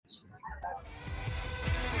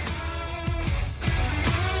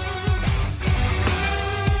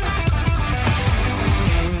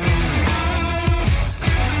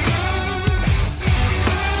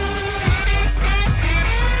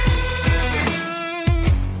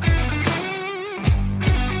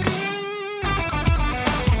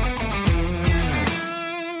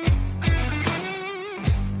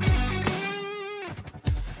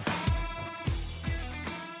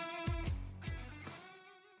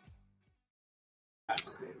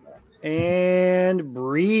And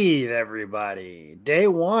breathe, everybody. Day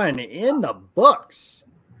one in the books.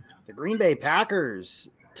 The Green Bay Packers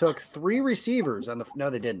took 3 receivers on the – no,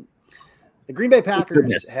 they didn't. The Green Bay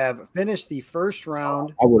Packers have finished the first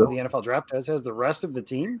round of the NFL draft, as has the rest of the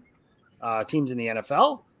teams in the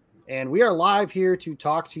NFL. And we are live here to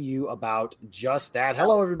talk to you about just that.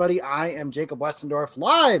 Hello, everybody. I am Jacob Westendorf,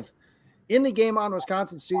 live in the Game On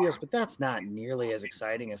Wisconsin studios, but that's not nearly as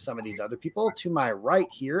exciting as some of these other people. To my right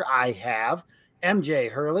here, I have MJ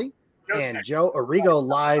Hurley and Joe Arrigo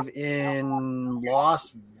live in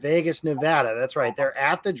Las Vegas, Nevada. That's right. They're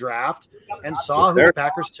at the draft and saw who the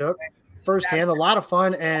Packers took firsthand. A lot of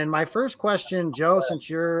fun. And my first question, Joe, since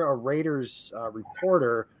you're a Raiders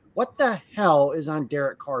reporter, what the hell is on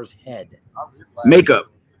Derek Carr's head?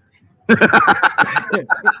 Makeup.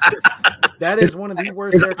 That is one of the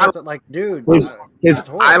worst haircuts. Like, dude, his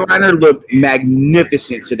eyeliner looked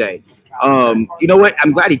magnificent today. You know what?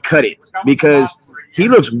 I'm glad he cut it because he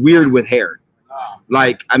looks weird with hair.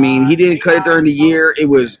 Like, I mean, he didn't cut it during the year. It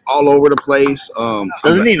was all over the place.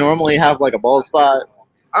 Doesn't he normally have like a bald spot?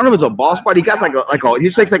 I don't know if it's a bald spot. He got he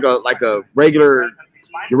takes like a regular,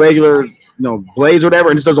 blades or whatever,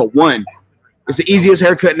 and just does a one. It's the easiest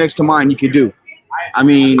haircut next to mine you could do. I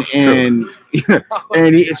mean, and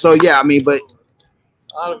but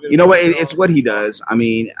you know what? It's what he does. I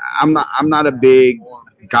mean, I'm not a big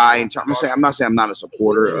guy in terms. I'm not saying I'm not a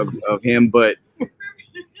supporter of him, but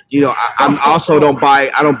I also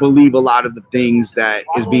don't believe a lot of the things that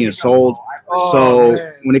is being sold. So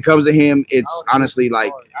when it comes to him, it's honestly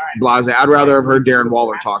like blasé. I'd rather have heard Darren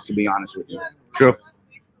Waller talk, to be honest with you. True.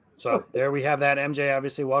 So there we have that. MJ,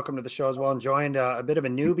 obviously, welcome to the show as well, and joined a bit of a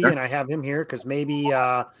newbie, and I have him here because maybe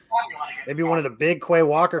one of the big Quay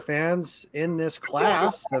Walker fans in this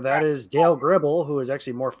class. So that is Dale Gribble, who is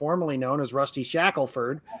actually more formally known as Rusty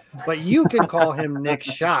Shackelford, but you can call him Nick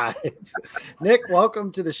Shive. Nick,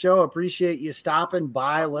 welcome to the show. Appreciate you stopping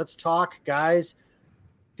by. Let's talk, guys.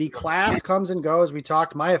 The class comes and goes. We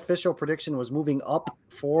talked. My official prediction was moving up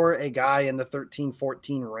for a guy in the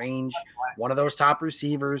 13-14 range, one of those top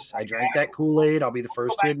receivers. I drank that Kool-Aid. I'll be the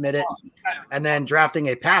first to admit it. And then drafting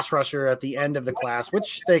a pass rusher at the end of the class,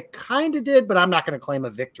 which they kind of did, but I'm not going to claim a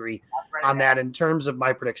victory on that in terms of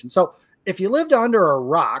my prediction. So if you lived under a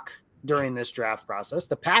rock during this draft process,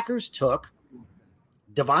 the Packers took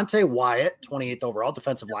Devontae Wyatt, 28th overall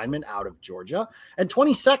defensive lineman out of Georgia, and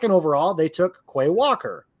 22nd overall, they took Quay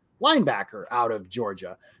Walker, linebacker out of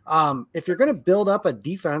Georgia. If you're going to build up a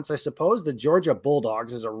defense, I suppose the Georgia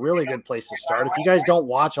Bulldogs is a really good place to start. If you guys don't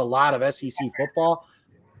watch a lot of SEC football,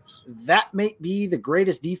 that may be the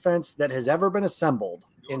greatest defense that has ever been assembled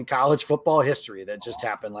in college football history that just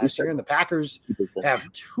happened last year. And the Packers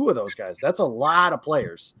have 2 of those guys. That's a lot of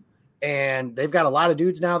players. And they've got a lot of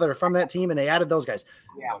dudes now that are from that team, and they added those guys.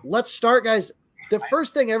 Let's start, guys. The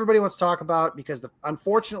first thing everybody wants to talk about, because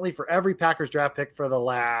unfortunately for every Packers draft pick for the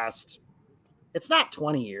last, it's not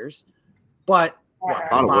 20 years, but what,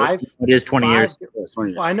 5? It is 20 years.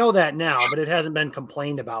 Well, I know that now, but it hasn't been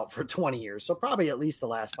complained about for 20 years. So probably at least the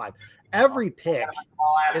last 5. Every pick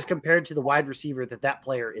is compared to the wide receiver that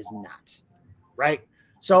player is not, right?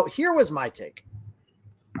 So here was my take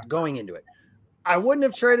going into it. I wouldn't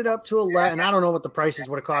have traded up to 11, and I don't know what the prices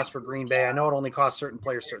would have cost for Green Bay. I know it only costs certain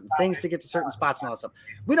players certain things to get to certain spots and all that stuff.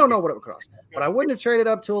 We don't know what it would cost, but I wouldn't have traded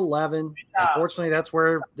up to 11. Unfortunately, that's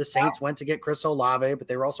where the Saints went to get Chris Olave, but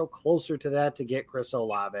they were also closer to that to get Chris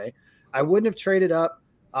Olave. I wouldn't have traded up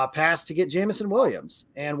past to get Jamison Williams,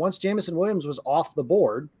 and once Jamison Williams was off the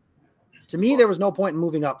board, to me, there was no point in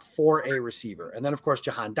moving up for a receiver. And then, of course,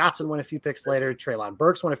 Jahan Dotson went a few picks later. Treylon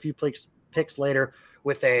Burks went a few picks later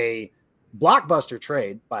with a blockbuster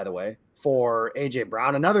trade, by the way, for A.J.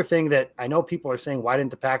 Brown. Another thing that I know people are saying, why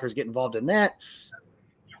didn't the Packers get involved in that?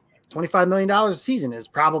 $25 million a season is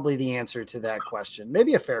probably the answer to that question.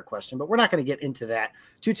 Maybe a fair question, but we're not going to get into that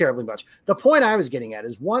too terribly much. The point I was getting at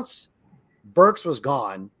is once Burks was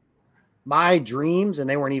gone, my dreams, and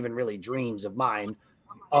they weren't even really dreams of mine,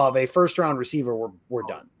 of a first-round receiver were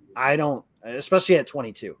done. I don't, especially at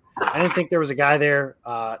 22. I didn't think there was a guy there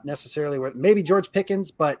necessarily where maybe George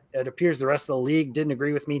Pickens, but it appears the rest of the league didn't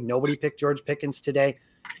agree with me. Nobody picked George Pickens today.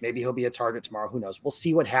 Maybe he'll be a target tomorrow. Who knows? We'll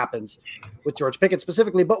see what happens with George Pickens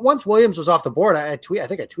specifically. But once Williams was off the board, I think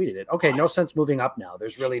I tweeted it. Okay, no sense moving up now.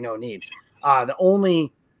 There's really no need. The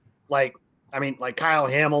only like Kyle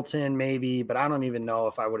Hamilton maybe, but I don't even know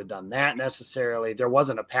if I would have done that necessarily. There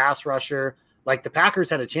wasn't a pass rusher. Like the Packers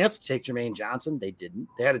had a chance to take Jermaine Johnson. They didn't.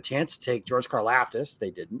 They had a chance to take George Karlaftis.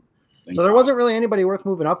 They didn't. So there wasn't really anybody worth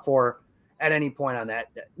moving up for at any point on that.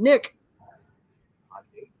 Nick,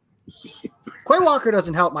 Quay Walker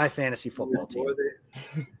doesn't help my fantasy football team.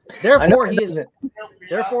 Therefore,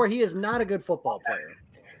 he is not a good football player.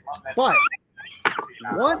 But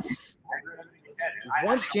once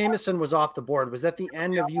Jameson was off the board, was that the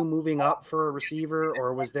end of you moving up for a receiver,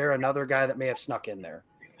 or was there another guy that may have snuck in there?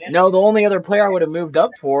 No, the only other player I would have moved up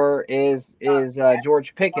for is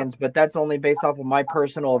George Pickens, but that's only based off of my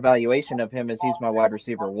personal evaluation of him as he's my wide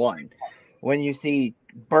receiver 1. When you see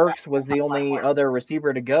Burks was the only other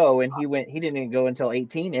receiver to go, and he didn't go until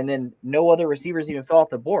 18, and then no other receivers even fell off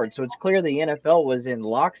the board. So it's clear the NFL was in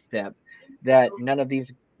lockstep that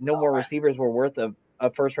no more receivers were worth a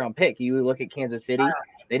first-round pick. You look at Kansas City,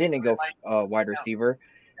 they didn't go wide receiver.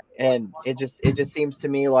 And it just seems to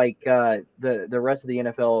me like the rest of the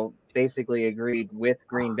NFL basically agreed with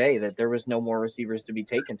Green Bay that there was no more receivers to be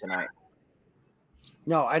taken tonight.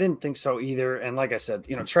 No, I didn't think so either. And like I said,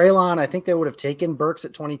 Treylon, I think they would have taken Burks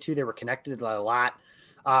at 22. They were connected a lot.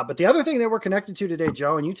 But the other thing they were connected to today,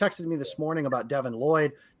 Joe, and you texted me this morning about Devin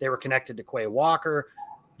Lloyd, they were connected to Quay Walker,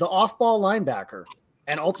 the off-ball linebacker.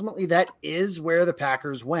 And ultimately, that is where the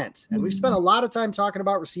Packers went. And we've spent a lot of time talking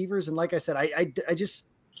about receivers. And like I said, I just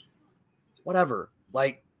whatever.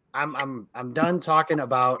 Like I'm done talking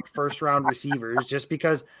about first round receivers just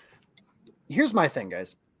because here's my thing,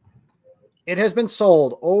 guys. It has been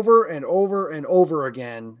sold over and over and over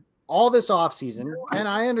again all this offseason, and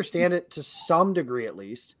I understand it to some degree at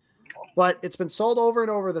least, but it's been sold over and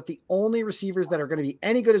over that the only receivers that are going to be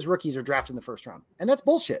any good as rookies are drafted in the first round. And that's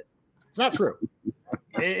bullshit. It's not true.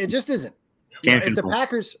 It just isn't. If the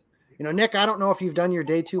Packers, Nick, I don't know if you've done your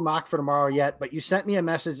day 2 mock for tomorrow yet, but you sent me a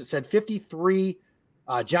message that said 53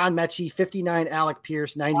 John Mechie, 59 Alec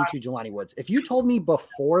Pierce, 92 Jelani Woods. If you told me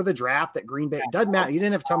before the draft that Green Bay, it doesn't matter. You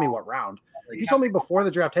didn't have to tell me what round. If you told me before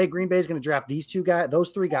the draft, hey, Green Bay is going to draft those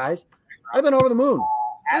 3 guys, I'd have been over the moon.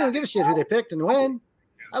 I don't give a shit who they picked and when.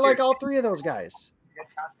 I like all 3 of those guys.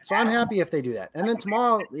 So I'm happy if they do that. And then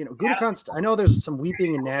tomorrow, Gutekunst, I know there's some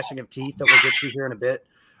weeping and gnashing of teeth that we'll get to here in a bit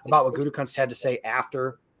about what Gutekunst had to say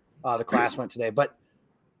after the class went today. But,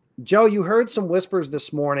 Joe, you heard some whispers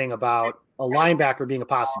this morning about a linebacker being a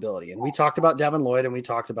possibility. And we talked about Devin Lloyd and we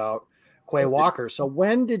talked about Quay Walker. So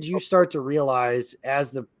when did you start to realize as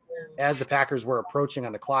the Packers were approaching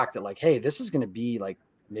on the clock that, like, hey, this is going to be like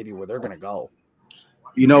maybe where they're going to go?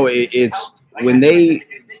 It's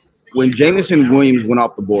when Jameson Williams went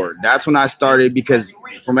off the board, that's when I started, because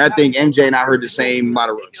from I think MJ and I heard the same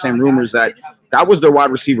rumors that was their wide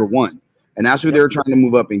receiver 1. And that's who they were trying to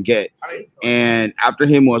move up and get. And after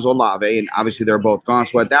him was Olave, and obviously they're both gone.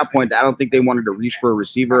 So at that point, I don't think they wanted to reach for a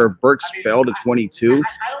receiver. If Burks fell to 22,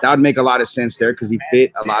 that would make a lot of sense there because he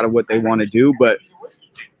fit a lot of what they want to do. But,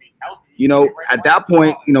 at that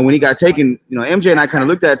point, when he got taken, MJ and I kind of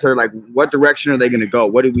looked at each other like, what direction are they going to go?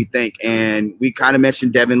 What did we think? And we kind of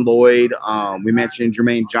mentioned Devin Lloyd. We mentioned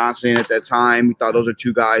Jermaine Johnson at that time. We thought those are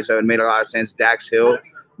 2 guys that made a lot of sense. Dax Hill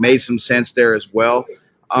made some sense there as well.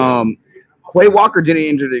 Quay Walker didn't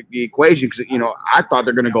enter the equation because, I thought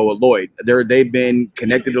they're going to go with Lloyd. They've been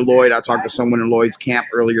connected to Lloyd. I talked to someone in Lloyd's camp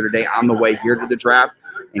earlier today on the way here to the draft,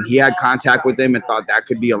 and he had contact with them and thought that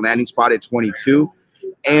could be a landing spot at 22.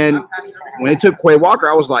 And when they took Quay Walker,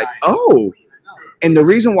 I was like, oh. And the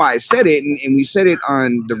reason why I said it, and we said it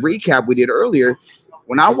on the recap we did earlier,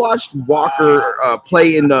 when I watched Walker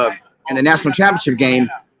play in the national championship game,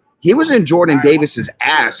 he was in Jordan Davis's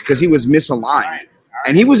ass because he was misaligned.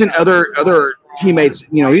 And he was in other teammates,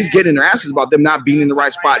 he's getting their asses about them not being in the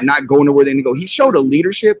right spot, not going to where they need to go. He showed a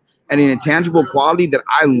leadership and an intangible quality that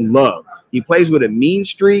I love. He plays with a mean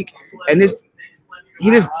streak, and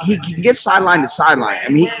he can get sideline to sideline. I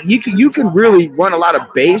mean, you can really run a lot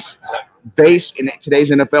of base in today's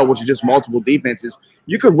NFL, which is just multiple defenses.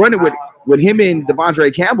 You could run it with him and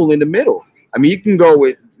Devondre Campbell in the middle. I mean, you can go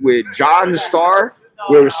with John the Star,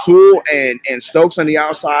 with Sewell and Stokes on the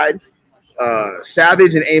outside.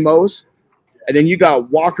 Savage and Amos, and then you got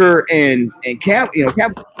Walker and Camp,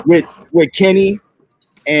 with Kenny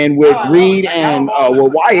and with Reed and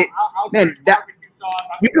with Wyatt. Man, that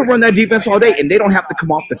you can run that defense all day, and they don't have to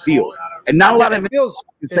come off the field. And not a lot of it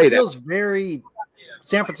feels very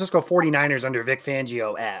San Francisco 49ers under Vic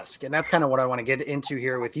Fangio-esque, and that's kind of what I want to get into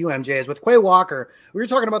here with you, MJ. Is with Quay Walker, we were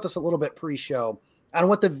talking about this a little bit pre-show on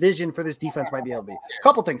what the vision for this defense might be able to be. A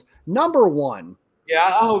couple things. Number one. Yeah,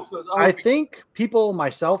 I hope so. I think people,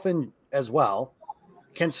 myself and as well,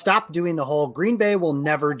 can stop doing the whole Green Bay will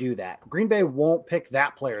never do that. Green Bay won't pick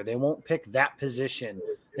that player. They won't pick that position.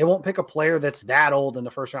 They won't pick a player that's that old in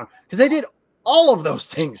the first round because they did all of those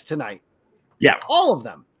things tonight. Yeah. All of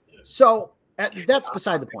them. So that's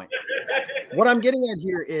beside the point. What I'm getting at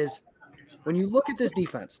here is when you look at this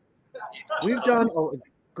defense,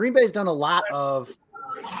 Green Bay's done a lot of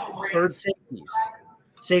third safeties.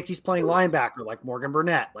 safeties playing linebacker like Morgan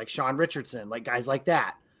Burnett, like Sean Richardson, like guys like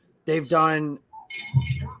that. They've done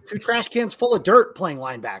 2 trash cans full of dirt playing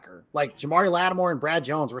linebacker, like Jamari Lattimore and Brad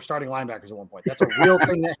Jones were starting linebackers at one point. That's a real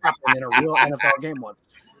thing that happened in a real NFL game once.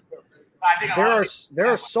 There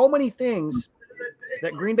are so many things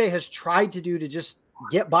that Green Bay has tried to do to just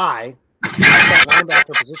get by at that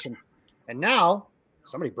linebacker position. And now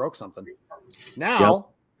somebody broke something. Now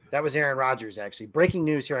that was Aaron Rodgers, actually. Breaking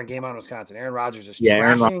news here on Game On Wisconsin. Aaron Rodgers is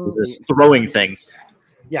Aaron Rodgers is throwing things.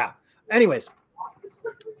 Yeah. Anyways,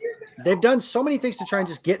 they've done so many things to try and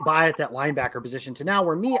just get by at that linebacker position to now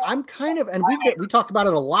where I'm kind of, and we talked about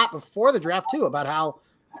it a lot before the draft too, about how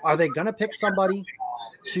are they going to pick somebody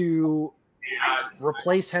to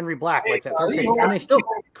replace Henry Black like that third safety? And they still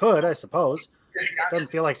could, I suppose. Doesn't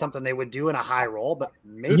feel like something they would do in a high role, but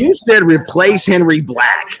maybe. You said replace Henry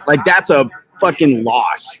Black. Like that's a fucking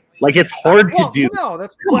loss. Like it's hard to do. No,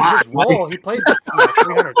 that's his role. He played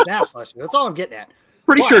 300 snaps last year. That's all I'm getting at.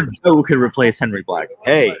 Pretty sure Joe could replace Henry Black.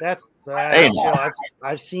 Hey, that's hey, Joe.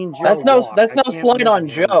 I've seen Joe. That's no slight on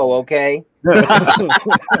Joe. Okay.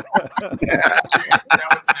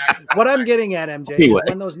 What I'm getting at, MJ, is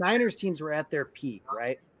when those Niners teams were at their peak,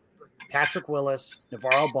 right? Patrick Willis,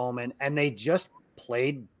 Navarro Bowman, and they just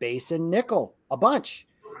played base and nickel a bunch.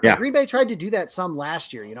 Yeah. Green Bay tried to do that some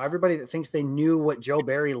last year. You know, everybody that thinks they knew what Joe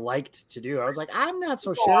Barry liked to do. I was like, I'm not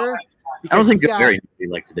so sure. I don't think Joe Barry knew what he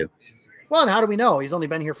liked to do. Well, and how do we know? He's only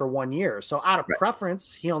been here for 1 year. So out of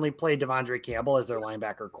preference, he only played Devondre Campbell as their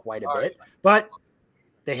linebacker quite a bit. But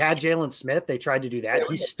they had Jalen Smith. They tried to do that.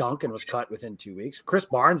 He stunk and was cut within 2 weeks. Chris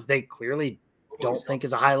Barnes, they clearly don't think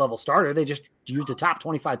is a high-level starter. They just used a top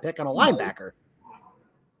 25 pick on a linebacker.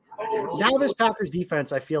 Now this Packers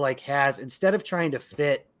defense, I feel like, has, instead of trying to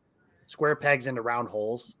fit square pegs into round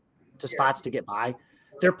holes to spots to get by,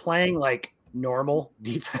 they're playing like normal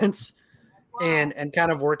defense and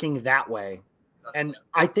kind of working that way. And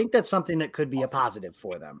I think that's something that could be a positive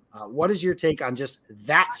for them. What is your take on just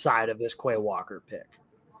that side of this Quay Walker pick?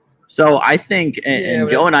 So I think, and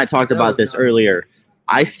Joe and I talked about this earlier,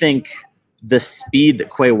 I think the speed that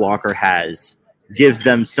Quay Walker has gives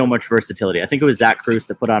them so much versatility. I think it was Zach Cruz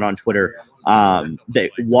that put out on Twitter that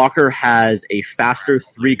Walker has a faster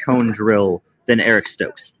 3-cone drill than Eric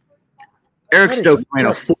Stokes. Eric Stokes ran a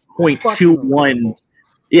 4.21.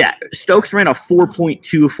 Yeah, Stokes ran a 4.2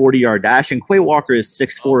 40-yard dash, and Quay Walker is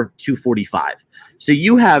 6'4", 245. So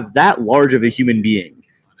you have that large of a human being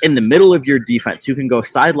in the middle of your defense who can go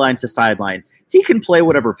sideline to sideline. He can play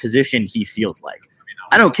whatever position he feels like.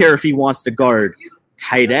 I don't care if he wants to guard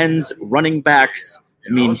tight ends, running backs. I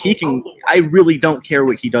mean, he can. I really don't care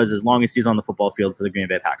what he does as long as he's on the football field for the Green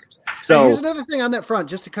Bay Packers. So here's another thing on that front,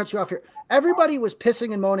 just to cut you off here. Everybody was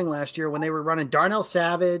pissing and moaning last year when they were running Darnell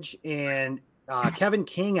Savage and Kevin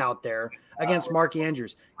King out there against Mark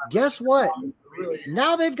Andrews. Guess what?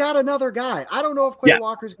 Now they've got another guy. I don't know if Quay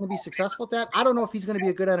Walker is going to be successful at that. I don't know if he's going to be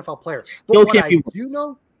a good NFL player. But what I do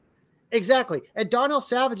know, exactly, and Darnell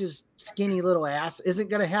Savage's skinny little ass isn't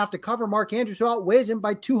going to have to cover Mark Andrews, who outweighs him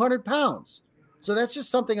by 200 pounds. So that's just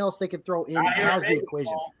something else they could throw in as the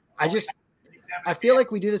equation. I feel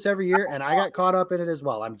like we do this every year, and I got caught up in it as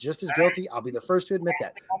well. I'm just as guilty. I'll be the first to admit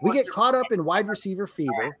that. We get caught up in wide receiver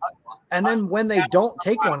fever, and then when they don't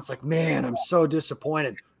take one, it's like, man, I'm so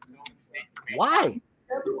disappointed. Why?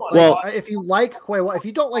 Well, if you like Quay, if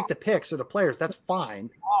you don't like the picks or the players, that's fine.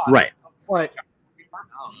 Right. But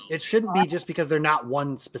it shouldn't be just because they're not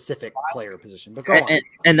one specific player position. But go on.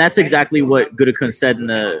 And that's exactly what Gutekunst said in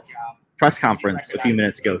the press conference a few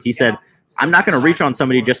minutes ago. He said, I'm not going to reach on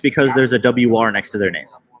somebody just because there's a WR next to their name.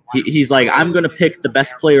 He's like, I'm going to pick the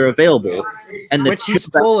best player available. And which he's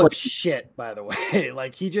full of shit, by the way.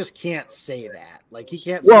 Like, he just can't say that. Like, he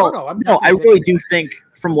can't say, I really do think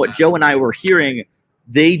from what Joe and I were hearing,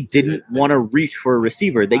 they didn't want to reach for a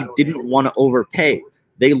receiver. They didn't want to overpay.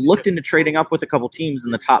 They looked into trading up with a couple teams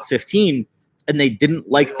in the top 15, and they didn't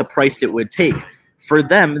like the price it would take. For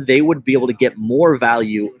them, they would be able to get more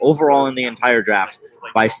value overall in the entire draft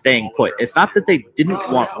by staying put. It's not that they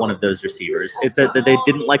didn't want one of those receivers. It's that they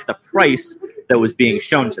didn't like the price that was being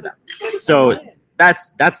shown to them. So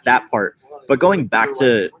that's that part. But going back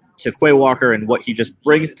to Quay Walker and what he just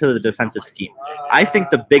brings to the defensive scheme, I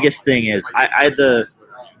think the biggest thing is I had the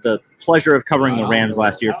pleasure of covering the Rams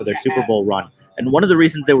last year for their Super Bowl run. And one of the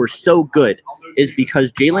reasons they were so good is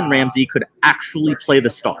because Jalen Ramsey could actually play the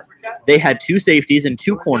star. They had 2 safeties and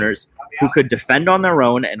 2 corners who could defend on their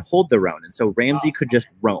own and hold their own. And so Ramsey could just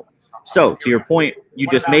roam. So to your point you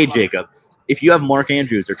just made, Jacob, if you have Mark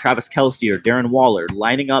Andrews or Travis Kelce or Darren Waller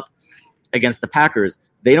lining up against the Packers,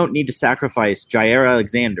 they don't need to sacrifice Jair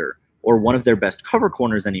Alexander or one of their best cover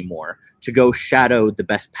corners anymore to go shadow the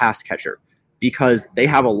best pass catcher, because they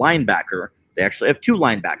have a linebacker. They actually have 2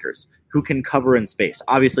 linebackers who can cover in space.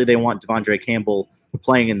 Obviously, they want Devondre Campbell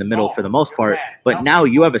playing in the middle for the most part, but now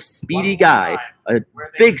you have a speedy guy, a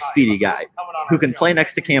big speedy guy, who can play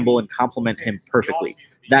next to Campbell and complement him perfectly.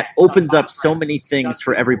 That opens up so many things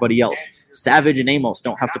for everybody else. Savage and Amos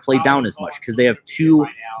don't have to play down as much because they have 2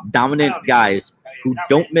 dominant guys who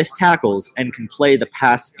don't miss tackles and can play the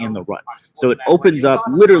pass and the run. So it opens up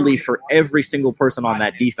literally for every single person on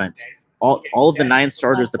that defense. All of the 9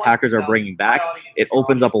 starters the Packers are bringing back, it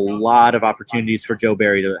opens up a lot of opportunities for Joe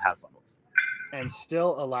Barry to have fun with. And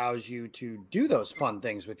still allows you to do those fun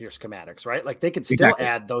things with your schematics, right? Like they could still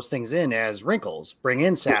add those things in as wrinkles, bring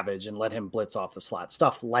in Savage and let him blitz off the slot,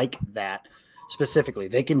 stuff like that specifically.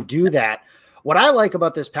 They can do that. What I like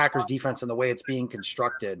about this Packers defense and the way it's being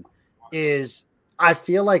constructed is I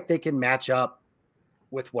feel like they can match up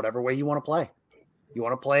with whatever way you want to play. You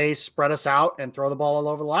want to play, spread us out and throw the ball all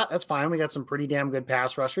over the lot. That's fine. We got some pretty damn good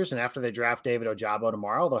pass rushers. And after they draft David Ojabo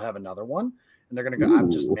tomorrow, they'll have another one and they're going to go, I'm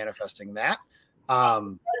just manifesting that.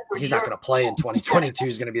 He's not going to play in 2022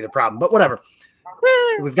 is going to be the problem, but whatever.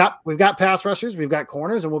 We've got pass rushers, we've got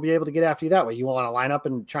corners, and we'll be able to get after you that way. You want to line up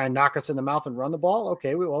and try and knock us in the mouth and run the ball?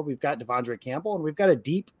 Okay, we've got Devondre Campbell, and we've got a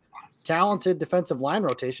deep, talented defensive line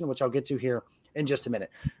rotation, which I'll get to here in just a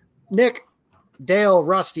minute. Nick, Dale,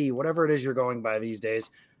 Rusty, whatever it is you're going by these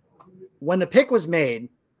days, when the pick was made,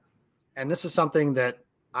 and this is something that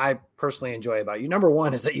I personally enjoy about you. Number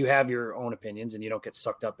one is that you have your own opinions and you don't get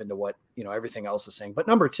sucked up into what, everything else is saying. But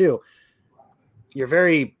number two, you're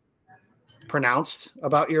very pronounced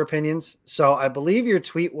about your opinions. So I believe your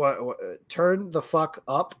tweet, turn the fuck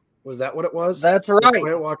up. Was that what it was? That's right.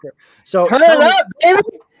 Quay Walker. So turn it up, baby.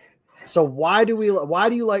 So why do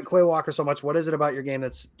you like Quay Walker so much? What is it about your game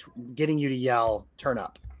that's getting you to yell, turn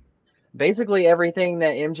up? Basically everything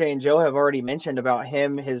that MJ and Joe have already mentioned about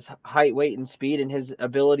him, his height, weight, and speed, and his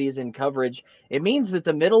abilities in coverage. It means that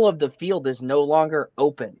the middle of the field is no longer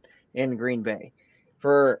open in Green Bay.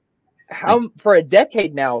 For a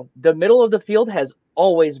decade now, the middle of the field has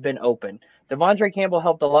always been open. Devondre Campbell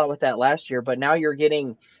helped a lot with that last year, but now you're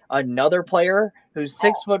getting another player who's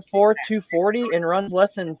 6'4", 240, and runs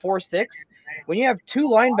less than 4.6. When you have 2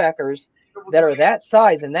 linebackers that are that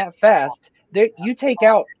size and that fast, you take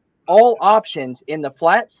out all options in the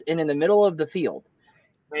flats and in the middle of the field.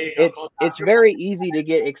 It's very easy to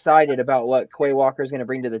get excited about what Quay Walker is going to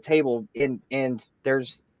bring to the table, and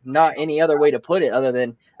there's not any other way to put it other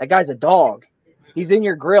than that guy's a dog. He's in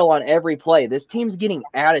your grill on every play. This team's getting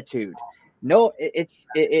attitude. No,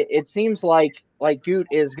 it seems like Goot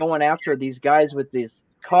is going after these guys with this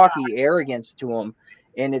cocky arrogance to them,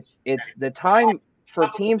 and it's the time for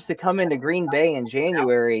teams to come into Green Bay in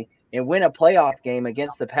January and win a playoff game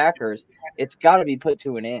against the Packers. It's got to be put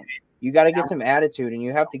to an end. You got to get some attitude, and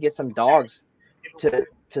you have to get some dogs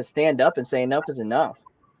to stand up and say enough is enough.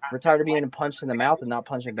 We're tired of being punched in the mouth and not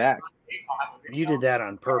punching back. You did that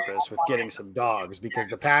on purpose with getting some dogs, because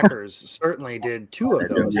the Packers certainly did 2 of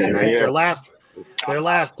those tonight. Their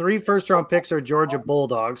last 3 first-round picks are Georgia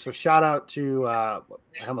Bulldogs. So shout out to I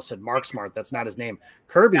almost said Mark Smart. That's not his name.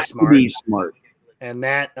 Kirby Smart. And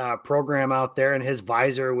that program out there, and his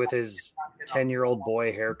visor with his 10-year-old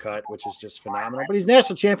boy haircut, which is just phenomenal. But he's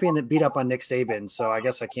national champion that beat up on Nick Saban, so I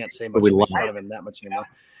guess I can't say much in front of him that much anymore.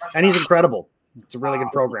 And he's incredible. It's a really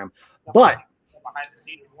good program. But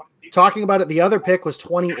talking about it, the other pick was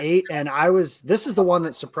 28, and this is the one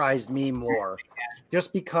that surprised me more,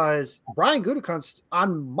 just because Brian Gutekunst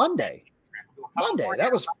on Monday, that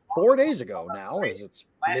was 4 days ago now, as it's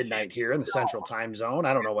midnight here in the Central Time Zone.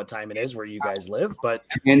 I don't know what time it is where you guys live, but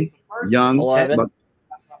 10, young, 11.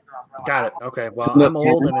 Got it. Okay, well, I'm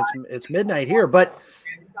old and it's midnight here, but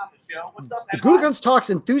Gutekunst talks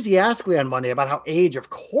enthusiastically on Monday about how age, of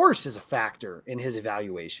course, is a factor in his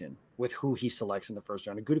evaluation with who he selects in the first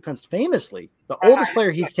round. And Gutekunst famously, the oldest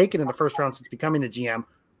player he's taken in the first round since becoming the GM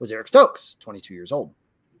was Eric Stokes, 22 years old,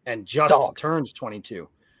 and just turns 22.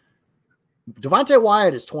 Devontae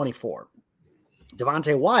Wyatt is 24.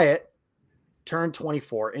 Devontae Wyatt turned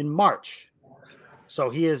 24 in March. So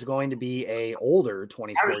he is going to be a older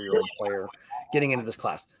 24-year-old player getting into this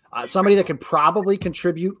class. Somebody that could probably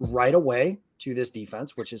contribute right away to this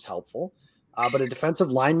defense, which is helpful. But a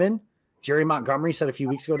defensive lineman, Jerry Montgomery said a few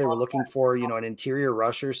weeks ago they were looking for, an interior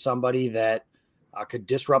rusher, somebody that could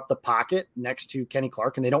disrupt the pocket next to Kenny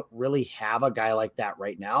Clark, and they don't really have a guy like that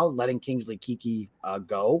right now. Letting Kingsley Keke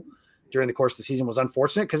go during the course of the season was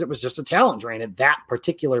unfortunate because it was just a talent drain at that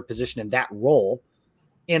particular position and that role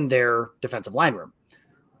in their defensive line room.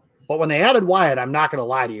 But when they added Wyatt, I'm not going to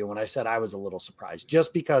lie to you when I said I was a little surprised,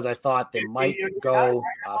 just because I thought they might go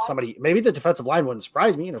somebody, maybe the defensive line wouldn't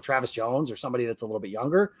surprise me, Travis Jones or somebody that's a little bit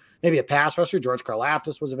younger, maybe a pass rusher. George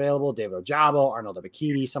Karlaftis was available, David Ojabo, Arnold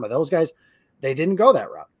Ebiketie, some of those guys. They didn't go that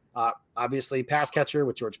route. Obviously, pass catcher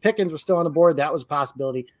with George Pickens was still on the board. That was a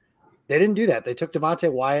possibility. They didn't do that. They took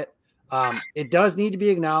Devontae Wyatt. It does need to be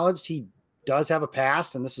acknowledged. He does have a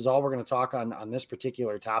past, and this is all we're going to talk on this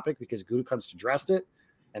particular topic because Gutekunst addressed it.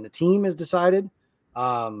 And the team has decided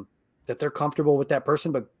that they're comfortable with that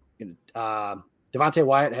person. But Devontae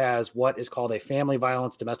Wyatt has what is called a family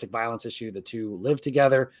violence, domestic violence issue. The two live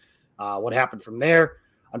together. What happened from there?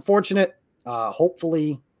 Unfortunate.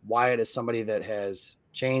 Hopefully, Wyatt is somebody that has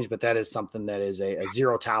changed, but that is something that is a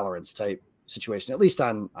zero tolerance type situation, at least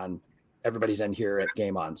on everybody's end here at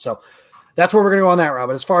Game On. So that's where we're going to go on that route.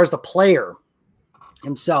 But as far as the player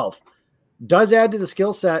himself, does add to the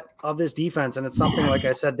skill set of this defense, and it's something, like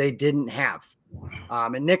I said, they didn't have.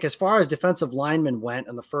 And Nick, as far as defensive linemen went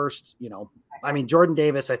in the first, Jordan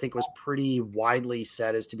Davis, I think, was pretty widely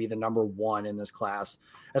said as to be the number one in this class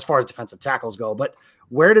as far as defensive tackles go. But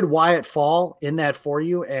where did Wyatt fall in that for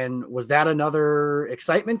you? And was that another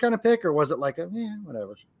excitement kind of pick, or was it like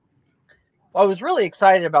whatever? Well, I was really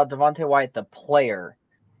excited about Devontae Wyatt, the player,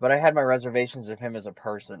 but I had my reservations of him as a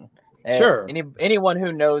person. Sure. Anyone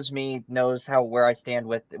who knows me knows where I stand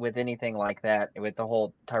with anything like that. With the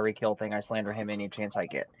whole Tyreek Hill thing, I slander him any chance I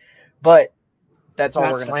get. But that's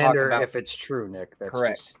all we're going to talk about. If it's true, Nick. That's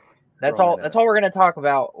correct. That's all we're going to talk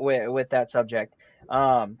about with that subject.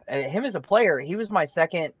 Him as a player, he was my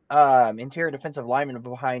second interior defensive lineman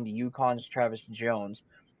behind UConn's Travis Jones.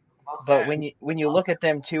 But when you look at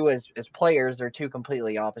them two as players, they're two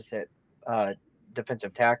completely opposite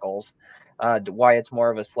defensive tackles. Wyatt's more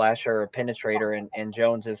of a slasher, a penetrator, and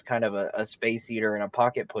Jones is kind of a space eater and a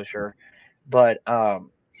pocket pusher. But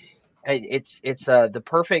it's the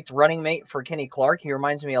perfect running mate for Kenny Clark. He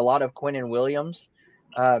reminds me a lot of Quinnen Williams,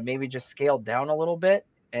 maybe just scaled down a little bit.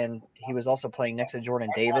 And he was also playing next to Jordan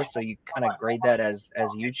Davis, so you kind of grade that as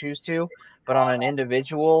you choose to. But on an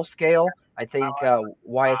individual scale, I think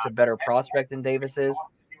Wyatt's a better prospect than Davis is.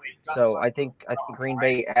 So I think Green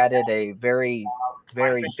Bay added a very,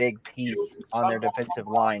 very big piece on their defensive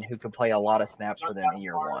line who could play a lot of snaps for them in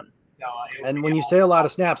year one. And when you say a lot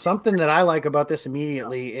of snaps, something that I like about this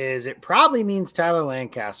immediately is it probably means Tyler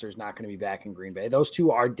Lancaster is not going to be back in Green Bay. Those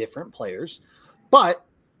two are different players. But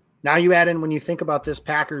now you add in, when you think about this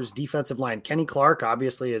Packers defensive line, Kenny Clark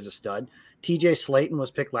obviously is a stud. TJ Slayton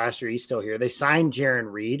was picked last year. He's still here. They signed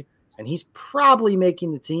Jarran Reed, and he's probably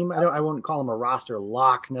making the team. I wouldn't call him a roster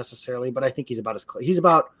lock necessarily, but I think he's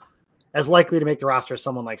about as likely to make the roster as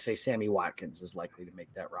someone like, say, Sammy Watkins is likely to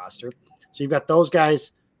make that roster. So you've got those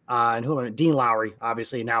guys, and Dean Lowry,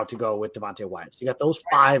 obviously, now to go with Devontae Wyatt. So you got those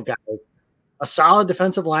five guys, a solid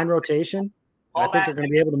defensive line rotation. I think they're going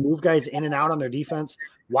to be able to move guys in and out on their defense.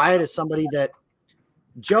 Wyatt is somebody that,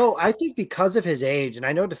 Joe, I think because of his age, and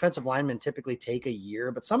I know defensive linemen typically take a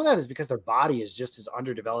year, but some of that is because their body is just as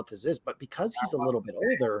underdeveloped as this. But because he's a little bit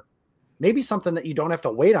older, maybe something that you don't have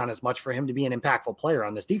to wait on as much for him to be an impactful player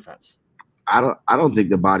on this defense. I don't think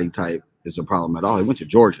the body type is a problem at all. He went to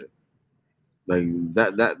Georgia. Like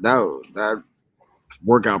that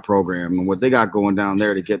workout program and what they got going down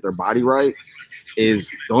there to get their body right is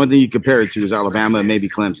the only thing you compare it to is Alabama and maybe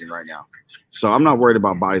Clemson right now. So I'm not worried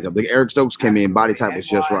about body type. Like Eric Stokes came in, body type was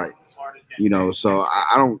just right. So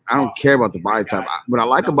I don't care about the body type. What I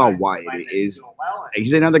like about Wyatt is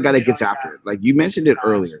he's another guy that gets after it. Like you mentioned it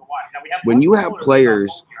earlier. When you have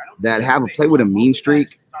players that have a play with a mean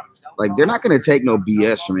streak, like they're not going to take no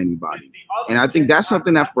BS from anybody. And I think that's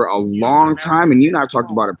something that for a long time, and you and I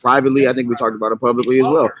talked about it privately, I think we talked about it publicly as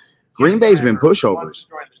well. Green Bay's been pushovers.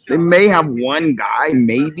 They may have one guy,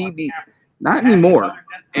 maybe not anymore.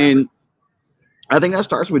 And I think that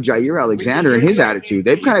starts with Jair Alexander and his attitude.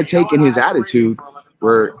 They've kind of taken his attitude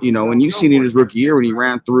where, when you've seen in his rookie year when he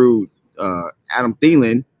ran through Adam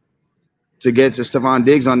Thielen to get to Stephon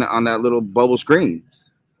Diggs on that little bubble screen.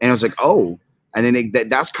 And I was like, oh. And then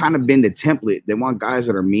that's kind of been the template. They want guys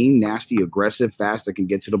that are mean, nasty, aggressive, fast, that can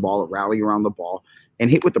get to the ball, rally around the ball, and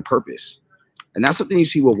hit with the purpose. And that's something you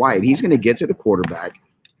see with Wyatt. He's going to get to the quarterback.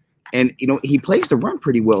 And, he plays the run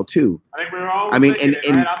pretty well, too. I mean,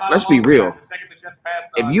 and let's be real.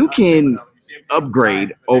 If you can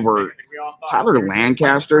upgrade over Tyler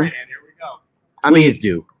Lancaster, please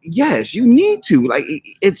do. Yes, you need to. Like,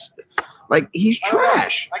 it's like he's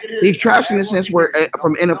trash. He's trash in the sense where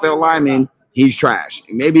from NFL linemen, he's trash.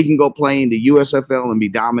 Maybe he can go play in the USFL and be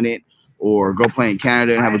dominant or go play in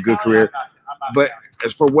Canada and have a good career. But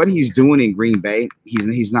as for what he's doing in Green Bay,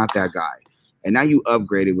 he's not that guy. and now you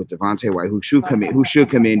upgraded with Devontae White, who should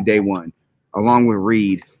come in day one, along with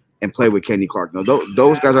Reed, and play with Kenny Clark. No,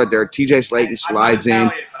 those guys right there. TJ Slayton slides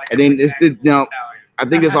in, and then I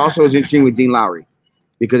think this also is interesting with Dean Lowry,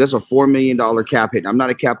 because that's a $4 million cap hit. I'm not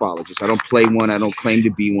a capologist. I don't play one. I don't claim to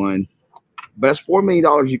be one. But that's $4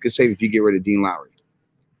 million you could save if you get rid of Dean Lowry.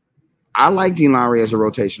 I like Dean Lowry as a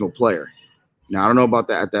rotational player. Now, I don't know about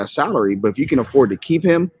that at that salary, but if you can afford to keep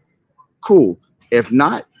him, cool. If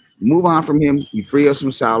not, move on from him. You free up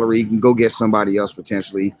some salary. You can go get somebody else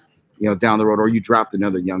potentially, down the road, or you draft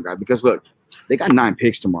another young guy. Because, look, they got 9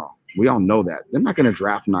 picks tomorrow. We all know that. They're not going to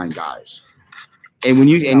draft 9 guys. And when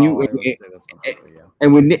you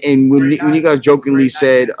when you guys jokingly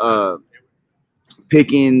said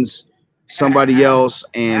Pickens, somebody else,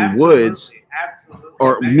 and Woods,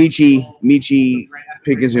 or Michi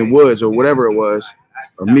Pickens and Woods, or whatever it was,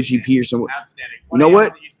 or Michi Peterson, you know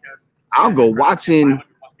what? I'll go Watson,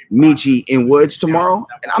 Michi, and Woods tomorrow,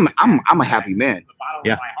 and I'm a happy man.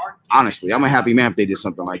 Yeah, honestly, I'm a happy man if they did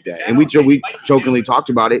something like that. And we jokingly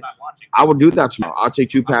talked about it. I would do that tomorrow. I'll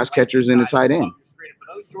take 2 pass catchers and a tight end.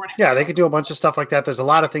 Yeah, they could do a bunch of stuff like that. There's a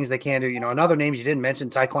lot of things they can do. Another names you didn't mention,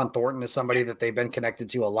 Tyquan Thornton is somebody that they've been connected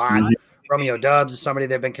to a lot. Mm-hmm. Romeo Doubs is somebody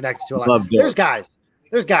they've been connected to a lot. There's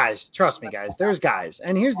guys. Trust me, guys. There's guys.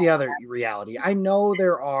 And here's the other reality. I know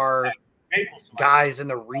there are guys in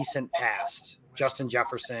the recent past, Justin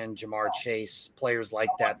Jefferson, Jamar Chase, players like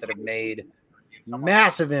that have made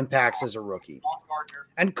massive impacts as a rookie.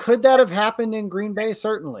 And could that have happened in Green Bay?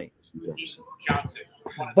 Certainly.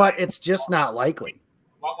 But it's just not likely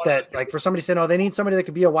that, like, for somebody to say, no, they need somebody that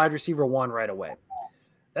could be a wide receiver 1 right away.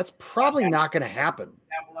 That's probably not going to happen.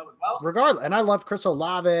 Regardless. And I love Chris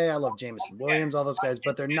Olave. I love Jameson Williams, all those guys,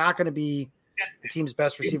 but they're not going to be the team's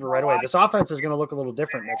best receiver right away. This offense is going to look a little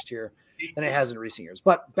different next year than it has in recent years.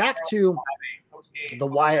 But back to the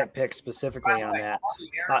Wyatt pick specifically on that.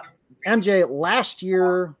 MJ, last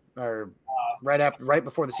year, or right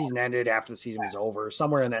before the season ended, after the season was over,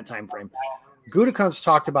 somewhere in that time frame, Gutekunst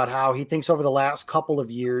talked about how he thinks over the last couple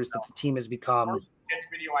of years that the team has become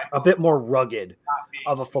a bit more rugged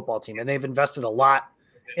of a football team. And they've invested a lot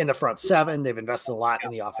in the front 7. They've invested a lot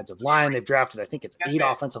in the offensive line. They've drafted, I think it's 8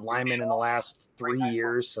 offensive linemen in the last 3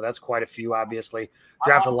 years. So that's quite a few, obviously.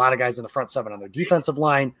 Drafted a lot of guys in the front 7 on their defensive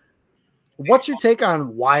line. What's your take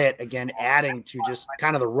on Wyatt, again, adding to just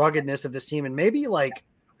kind of the ruggedness of this team? And maybe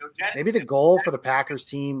the goal for the Packers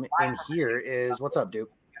team in here is, what's up,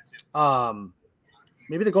 Duke?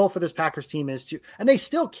 Maybe the goal for this Packers team is to, and they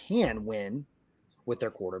still can win with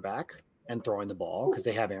their quarterback and throwing the ball, because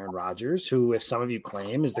they have Aaron Rodgers, who, if some of you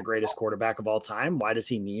claim, is the greatest quarterback of all time. Why does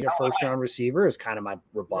he need a first-round receiver is kind of my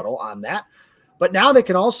rebuttal on that. But now they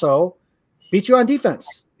can also beat you on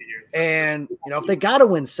defense. And, if they got to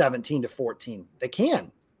win 17-14, they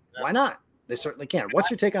can. Why not? They certainly can. What's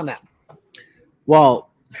your take on that?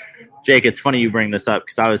 Well, Jake, it's funny you bring this up,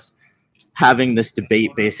 because I was having this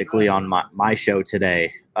debate basically on my show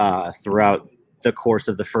today throughout the course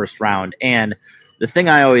of the first round. And the thing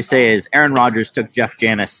I always say is Aaron Rodgers took Jeff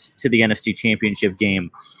Janis to the NFC Championship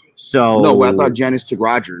game. So no, I thought Janis took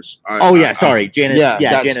Rodgers. Sorry, Janis.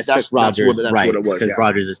 Janis took Rodgers, right? Because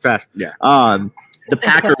Rodgers is trash. Yeah. The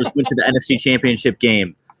Packers went to the NFC Championship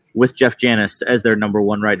game with Jeff Janis as their number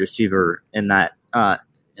 1 wide receiver in that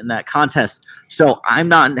contest. So I'm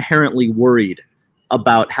not inherently worried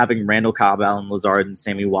about having Randall Cobb, Allen Lazard, and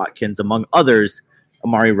Sammy Watkins, among others,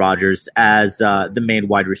 Amari Rodgers, as the main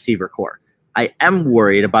wide receiver core. I am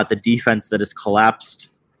worried about the defense that has collapsed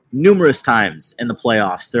numerous times in the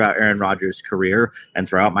playoffs throughout Aaron Rodgers' career and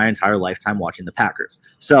throughout my entire lifetime watching the Packers.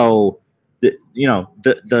 So,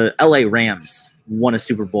 the LA Rams won a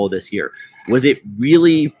Super Bowl this year. Was it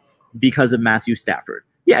really because of Matthew Stafford?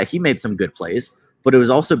 Yeah, he made some good plays, but it was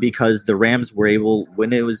also because the Rams were able,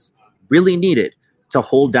 when it was really needed, to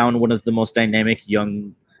hold down one of the most dynamic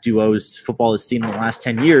young duos football has seen in the last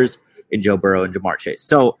 10 years in Joe Burrow and Jamar Chase.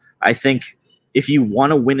 So I think if you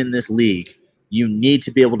want to win in this league, you need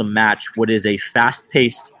to be able to match what is a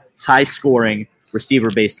fast-paced, high-scoring,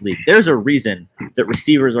 receiver-based league. There's a reason that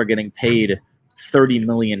receivers are getting paid $30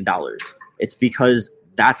 million. It's because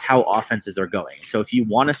that's how offenses are going. So if you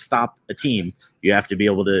want to stop a team, you have to be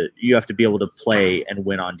able to play and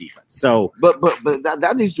win on defense. So, but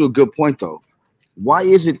that leads to a good point, though. Why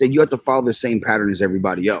is it that you have to follow the same pattern as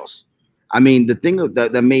everybody else? I mean, the thing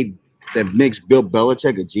that makes Bill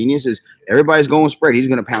Belichick a genius is everybody's going spread. He's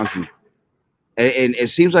going to pound you. And it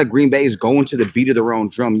seems like Green Bay is going to the beat of their own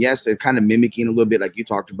drum. Yes, they're kind of mimicking a little bit, like you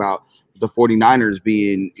talked about the 49ers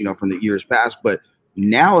being, from the years past. But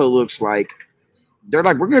now it looks like they're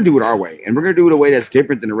like, we're going to do it our way. And we're going to do it a way that's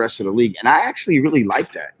different than the rest of the league. And I actually really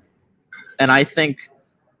like that. And I think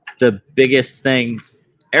the biggest thing,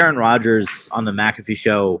 Aaron Rodgers on the McAfee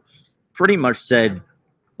show pretty much said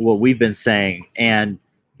what we've been saying. And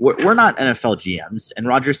we're not NFL GMs. And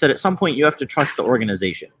Rodgers said at some point you have to trust the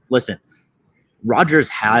organization. Listen, Rodgers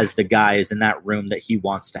has the guys in that room that he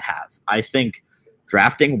wants to have. I think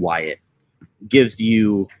drafting Wyatt gives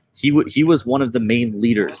you he was one of the main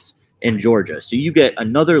leaders in Georgia. So you get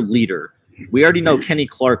another leader. We already know Kenny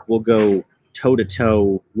Clark will go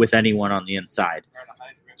toe-to-toe with anyone on the inside.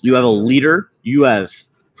 You have a leader. You have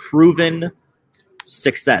proven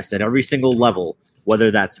success at every single level,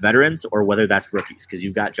 whether that's veterans or whether that's rookies, because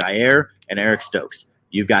you've got Jair and Eric Stokes.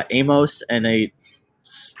 You've got Amos and a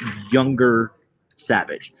younger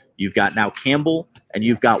Savage. You've got now Campbell and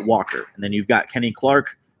you've got Walker. And then you've got Kenny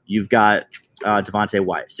Clark. You've got Devontae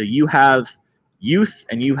Wyatt. So you have youth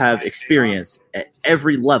and you have experience at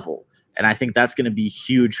every level. And I think that's going to be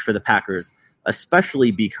huge for the Packers,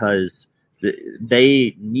 especially because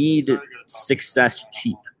they need success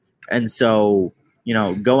cheap. And so,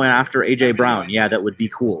 going after A.J. Brown, yeah, that would be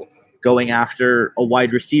cool. Going after a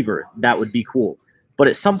wide receiver, that would be cool. But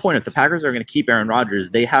at some point, if the Packers are going to keep Aaron Rodgers,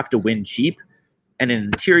 they have to win cheap. And an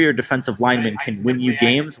interior defensive lineman can win you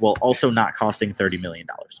games while also not costing $30 million.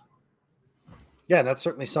 Yeah, that's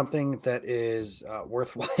certainly something that is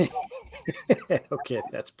worthwhile. Okay,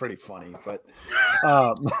 that's pretty funny. But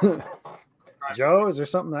Joe, is there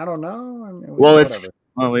something I don't know? I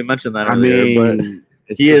mean, we mentioned that earlier, but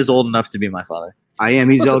he is old enough to be my father. I am.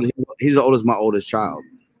 He's old. He's as old as my oldest child.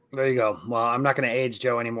 There you go. Well, I'm not going to age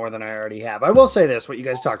Joe any more than I already have. I will say this, what you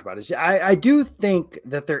guys talked about is I do think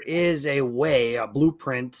that there is a way, a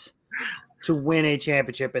blueprint to win a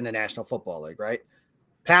championship in the National Football League, right?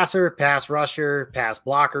 Passer, pass rusher, pass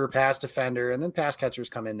blocker, pass defender, and then pass catchers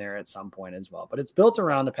come in there at some point as well. But it's built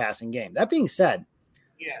around the passing game. That being said,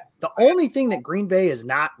 the only thing that Green Bay is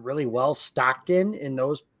not really well stocked in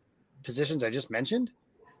those positions I just mentioned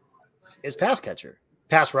is pass catcher.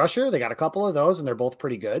 Pass rusher, they got a couple of those, and they're both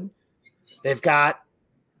pretty good. They've got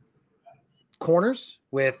corners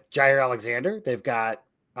with Jair Alexander. They've got,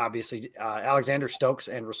 obviously, Alexander Stokes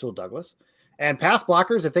and Rasul Douglas. And pass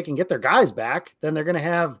blockers, if they can get their guys back, then they're going to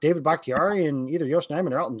have David Bakhtiari and either Yosh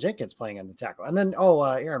Nijman or Elton Jenkins playing on the tackle. And then,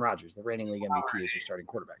 Aaron Rodgers, the reigning league MVP, is your starting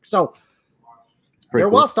quarterback. So they're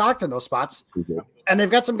well stocked in those spots. And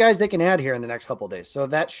they've got some guys they can add here in the next couple of days. So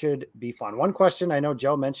that should be fun. One question, I know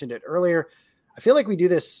Joe mentioned it earlier. I feel like we do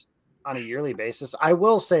this on a yearly basis. I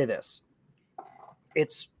will say this.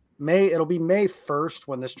 It'll be May 1st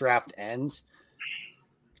when this draft ends.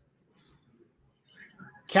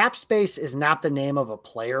 Cap space is not the name of a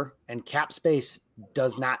player, and cap space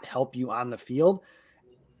does not help you on the field.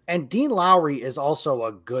 And Dean Lowry is also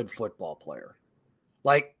a good football player.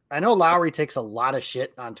 Like, I know Lowry takes a lot of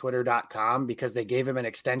shit on Twitter.com because they gave him an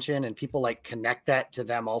extension, and people connect that to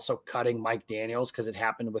them also cutting Mike Daniels because it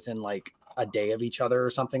happened within a day of each other or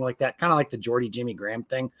something like that. Kind of like the Jordy Jimmy Graham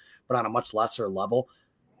thing, but on a much lesser level.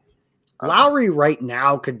 Lowry right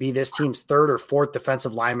now could be this team's third or fourth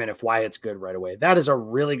defensive lineman if Wyatt's good right away. That is a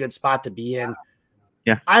really good spot to be in.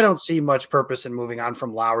 Yeah. I don't see much purpose in moving on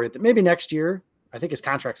from Lowry. Maybe next year. I think his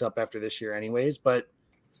contract's up after this year anyways, but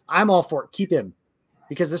I'm all for it. Keep him.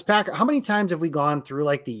 Because this Packer, how many times have we gone through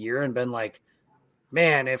the year and been like,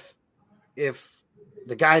 man, if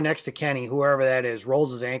the guy next to Kenny, whoever that is,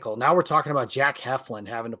 rolls his ankle, now we're talking about Jack Heflin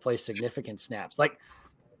having to play significant snaps.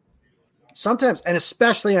 Sometimes, and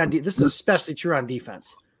especially this is especially true on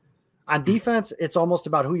defense. On defense, it's almost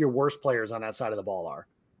about who your worst players on that side of the ball are.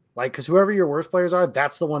 Because whoever your worst players are,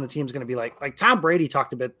 that's the one the team's going to be like Tom Brady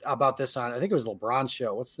talked a bit about this on, I think it was LeBron's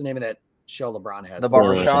show. What's the name of that show LeBron has? The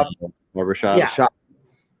Barbershop. Barbershop. Yeah.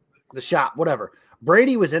 The Shop, whatever.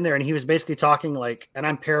 Brady was in there and he was basically talking and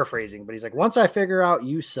I'm paraphrasing, but he's like, once I figure out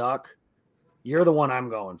you suck, you're the one I'm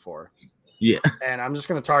going for. Yeah. And I'm just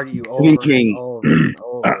going to target you over and over and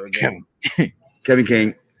over again. Kevin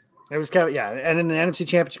King. It was Kevin, yeah. And in the NFC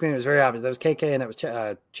Championship game, it was very obvious. That was KK and that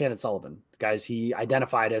was Shannon Sullivan, guys he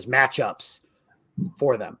identified as matchups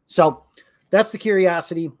for them. So that's the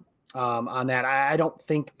curiosity on that. I don't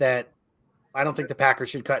think the Packers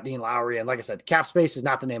should cut Dean Lowry. And like I said, cap space is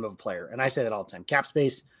not the name of a player. And I say that all the time. Cap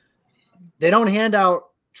space, they don't hand out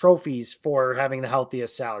trophies for having the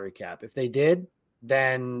healthiest salary cap. If they did,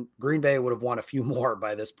 then Green Bay would have won a few more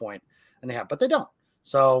by this point than they have, but they don't.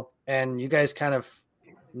 So, and you guys kind of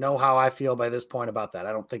know how I feel by this point about that.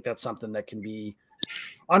 I don't think that's something that can be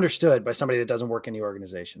understood by somebody that doesn't work in the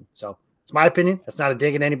organization. So it's my opinion. That's not a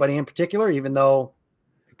dig at anybody in particular, even though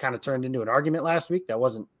it kind of turned into an argument last week. That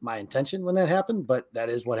wasn't my intention when that happened, but that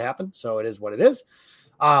is what happened. So it is what it is.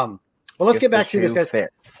 Well, let's get back to this, guys.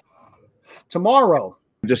 Tomorrow,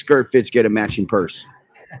 Does Skirt Fitch get a matching purse?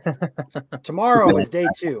 Tomorrow is day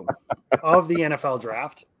 2 of the NFL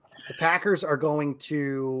draft. The Packers are going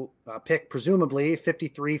to pick presumably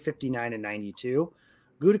 53, 59, and 92.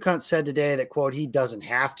 Gutekunst said today that, quote, he doesn't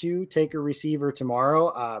have to take a receiver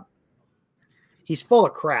tomorrow. He's full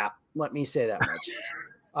of crap. Let me say that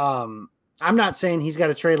much. I'm not saying he's got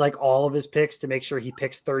to trade like all of his picks to make sure he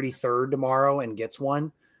picks 33rd tomorrow and gets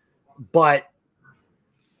one, but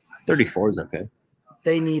 34 is okay.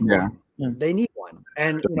 They need one. They need one.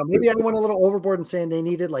 And maybe I went a little overboard in saying they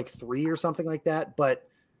needed like 3 or something like that, but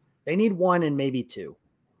they need 1 and maybe 2.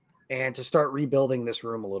 And to start rebuilding this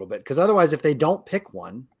room a little bit. Because otherwise, if they don't pick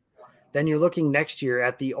one, then you're looking next year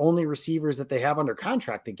at the only receivers that they have under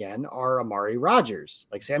contract again are Amari Rodgers,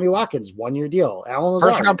 like Sammy Watkins, 1-year deal. Alan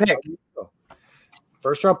Lazard, first round pick.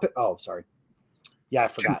 First round pick. Oh, sorry. Yeah, I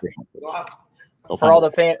forgot. For all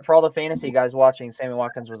the fantasy guys watching, Sammy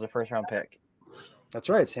Watkins was a first round pick. That's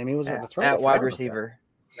right. Sammy was that's right. At wide receiver.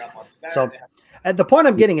 So at the point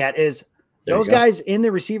I'm getting at is those guys in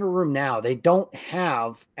the receiver room now, they don't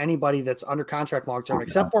have anybody that's under contract long-term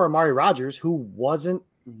except for Amari Rodgers, who wasn't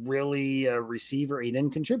really a receiver. He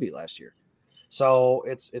didn't contribute last year. So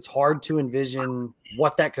it's hard to envision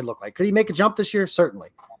what that could look like. Could he make a jump this year? Certainly.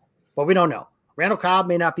 But we don't know. Randall Cobb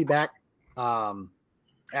may not be back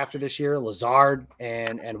after this year. Lazard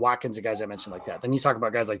and Watkins, the guys I mentioned like that. Then you talk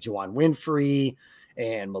about guys like Juwan Winfrey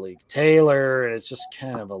and Malik Taylor, and it's just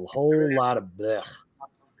kind of a whole lot of blech.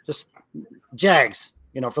 Just Jags,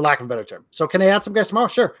 for lack of a better term. So can they add some guys tomorrow?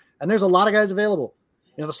 Sure. And there's a lot of guys available.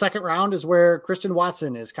 The second round is where Christian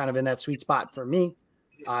Watson is kind of in that sweet spot for me.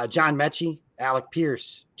 John Mechie, Alec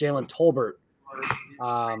Pierce, Jalen Tolbert.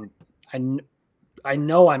 I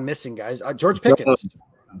know I'm missing guys. George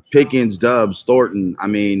Pickens. Dubs, Thornton. I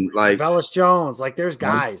mean, like Velus Jones. Like, there's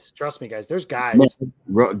guys. Trust me, guys. There's guys.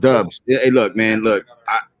 Dubs. Hey, look, man. Look,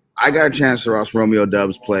 I got a chance to watch Romeo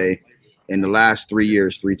Dubs play in the last 3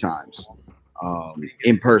 years 3 times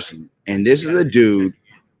in person. And this is a dude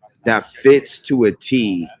that fits to a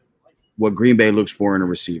T what Green Bay looks for in a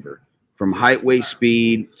receiver. From height, weight,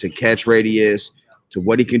 speed, to catch radius, to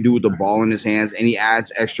what he can do with the ball in his hands, and he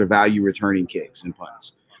adds extra value returning kicks and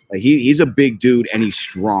punts. Like he's a big dude, and he's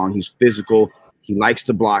strong. He's physical. He likes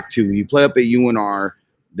to block too. When you play up at UNR,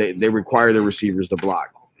 they require the receivers to block.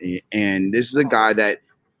 And this is a guy that,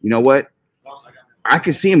 you know what? I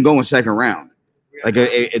could see him going second round. Like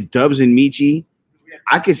a Dubs and Mechie,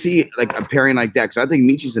 I could see like a pairing like that because I think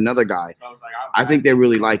Michi's another guy. I think they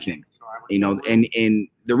really like him. And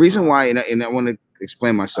the reason why, and I want to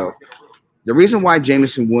explain myself, the reason why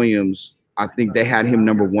Jameson Williams, I think they had him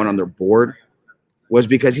number 1 on their board, was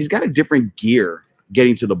because he's got a different gear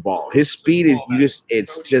getting to the ball. His speed is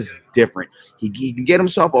it's just different. He can get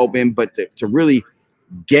himself open, but to really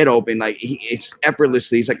get open, like it's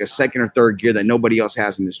effortlessly. It's like a second or third gear that nobody else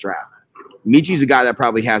has in this draft. Michi's a guy that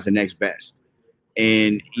probably has the next best.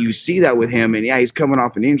 And you see that with him, and yeah, he's coming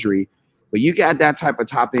off an injury, but you got that type of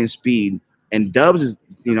top end speed. And Dubs is,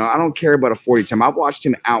 I don't care about a 40 time. I've watched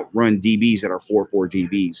him outrun DBs that are 4.4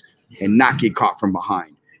 DBs and not get caught from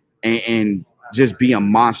behind and just be a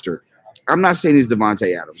monster. I'm not saying he's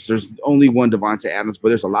Devontae Adams. There's only one Devontae Adams, but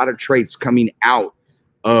there's a lot of traits coming out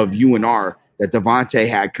of UNR that Devontae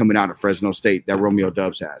had coming out of Fresno State that Romeo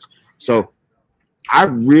Dubs has. So I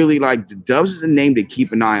really like Dubs is a name to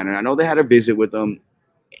keep an eye on. And I know they had a visit with him.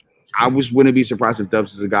 I wouldn't be surprised if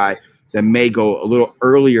Dubs is a guy that may go a little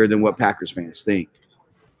earlier than what Packers fans think.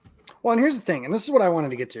 Well, and here's the thing, and this is what I wanted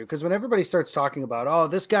to get to, because when everybody starts talking about, oh,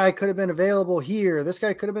 this guy could have been available here, this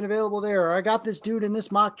guy could have been available there, or I got this dude in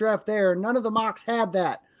this mock draft there, none of the mocks had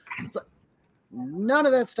that. It's like, none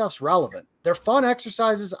of that stuff's relevant. They're fun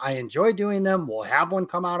exercises. I enjoy doing them. We'll have one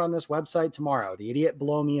come out on this website tomorrow. The idiot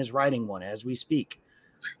below me is writing one as we speak.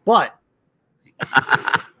 But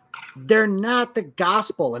they're not the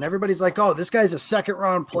gospel. And everybody's like, oh, this guy's a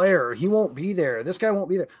second-round player. He won't be there. This guy won't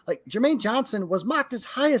be there. Like, Jermaine Johnson was mocked as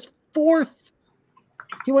high as 4th.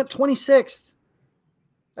 He went 26th.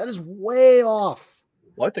 That is way off.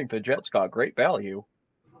 Well, I think the Jets got great value.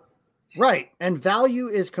 Right. And value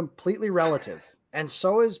is completely relative. And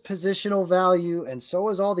so is positional value. And so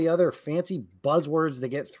is all the other fancy buzzwords that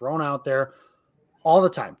get thrown out there all the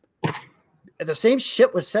time. The same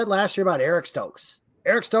shit was said last year about Eric Stokes.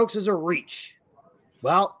 Eric Stokes is a reach.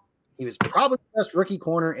 Well, he was probably the best rookie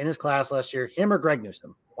corner in his class last year. Him or Greg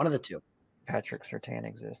Newsome. One of the two. Patrick Surtain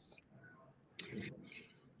exists.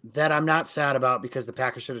 That I'm not sad about because the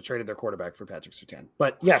Packers should have traded their quarterback for Patrick Surtain.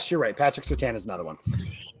 But yes, you're right. Patrick Surtain is another one.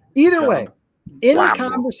 Either way, in the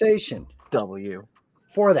conversation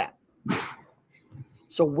for that.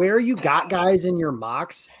 So where you got guys in your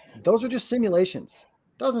mocks, those are just simulations.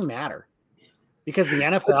 Doesn't matter. Because the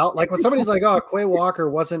NFL, like when somebody's like, oh, Quay Walker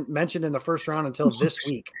wasn't mentioned in the first round until this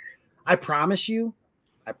week. I promise you,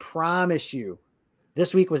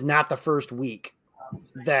 this week was not the first week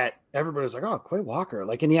that everybody was like, oh, Quay Walker.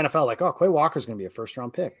 Like in the NFL, like, oh, Quay Walker's going to be a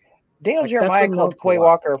first-round pick. Daniel Jeremiah called Quay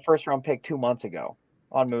Walker a first-round pick 2 months ago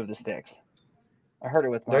on Move the Sticks. I heard it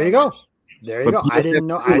with my There you go. There you go. I didn't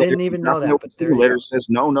know. I didn't even know that. But simulator says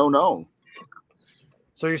no.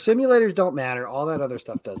 So your simulators don't matter. All that other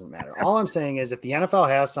stuff doesn't matter. All I'm saying is if the NFL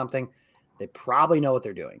has something, they probably know what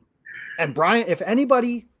they're doing. And Brian, if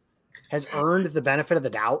anybody has earned the benefit of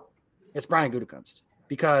the doubt, it's Brian Gutekunst.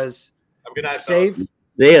 Because save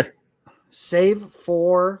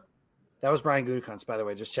for that was Brian Gutekunst, by the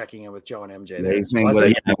way, just checking in with Joe and MJ there. He's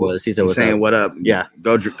saying what up. Yeah.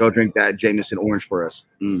 Go drink that Jameson orange for us.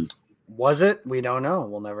 Was it? We don't know.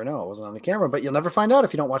 We'll never know. It wasn't on the camera, but you'll never find out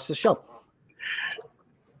if you don't watch the show.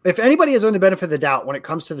 If anybody has earned the benefit of the doubt when it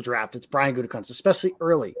comes to the draft, it's Brian Gutekunst, especially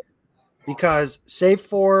early. Because save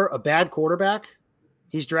for a bad quarterback,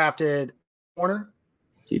 he's drafted corner.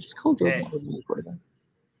 He just called Jordan quarterback.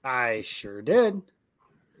 I sure did.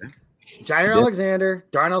 Jair Alexander,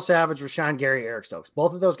 Darnell Savage, Rashawn Gary, Eric Stokes.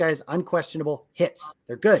 Both of those guys, unquestionable hits.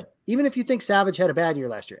 They're good. Even if you think Savage had a bad year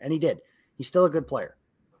last year, and he did, he's still a good player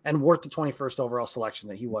and worth the 21st overall selection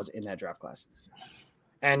that he was in that draft class.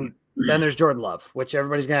 And then there's Jordan Love, which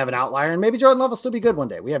everybody's going to have an outlier, and maybe Jordan Love will still be good one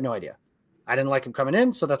day. We have no idea. I didn't like him coming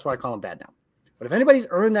in, so that's why I call him bad now. But if anybody's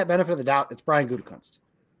earned that benefit of the doubt, it's Brian Gutekunst.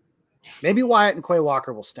 Maybe Wyatt and Quay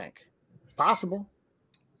Walker will stink. It's possible.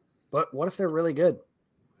 But what if they're really good?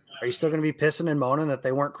 Are you still going to be pissing and moaning that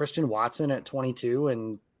they weren't Christian Watson at 22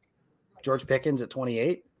 and George Pickens at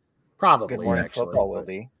 28? Probably. Good Morning Football will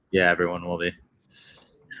be. Yeah, everyone will be.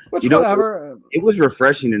 Which, whatever. It was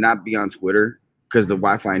refreshing to not be on Twitter because the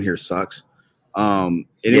Wi-Fi in here sucks. I'm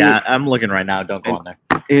looking right now. Don't go on there.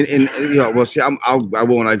 And we'll see. I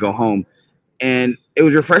will when I go home. And it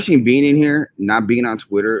was refreshing being in here, not being on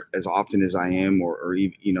Twitter as often as I am, or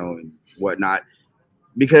and whatnot,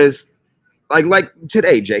 because. Like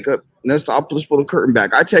today, Jacob, I'll just pull the curtain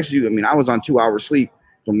back. I texted you. I mean, I was on 2 hours sleep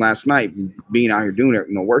from last night, being out here doing it,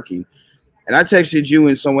 working. And I texted you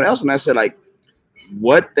and someone else, and I said, like,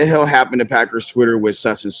 what the hell happened to Packers Twitter with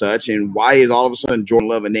such and such? And why is all of a sudden Jordan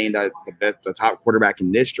Love named the top quarterback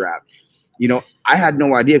in this draft? I had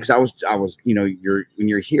no idea because I was, when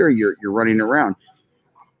you're here, you're running around.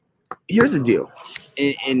 Here's the deal.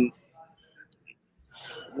 And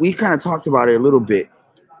we kind of talked about it a little bit.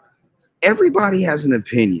 Everybody has an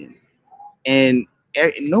opinion, and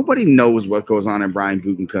nobody knows what goes on in Brian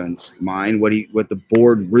Gutekunst's mind, what the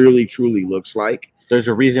board really truly looks like. There's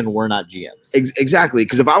a reason we're not GMs. Exactly,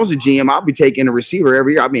 because if I was a GM, I'd be taking a receiver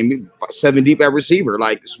every year. I mean, 7 deep at receiver,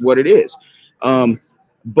 like it's what it is. But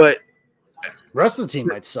the rest of the team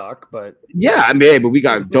might suck, but yeah, but we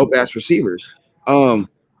got dope ass receivers.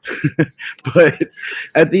 But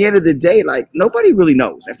at the end of the day, like nobody really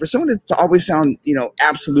knows. And for someone to always sound,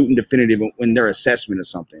 absolute and definitive when their assessment of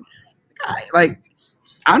something, I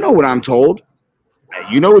know what I'm told.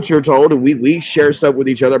 You know what you're told, and we share stuff with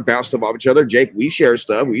each other, bounce stuff off each other. Jake, we share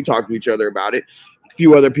stuff. We talk to each other about it. A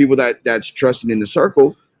few other people that's trusted in the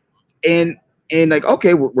circle, and like,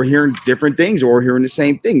 okay, we're hearing different things, or we're hearing the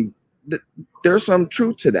same thing. There's some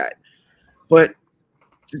truth to that, but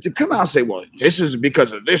to come out and say, well, this is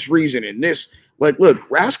because of this reason and this, like, look,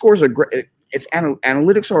 RAS scores are great.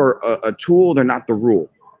 Analytics are a tool. They're not the rule.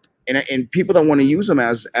 And people that want to use them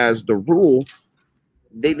as the rule,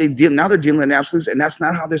 they're dealing in absolutes, and that's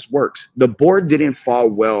not how this works. The board didn't fall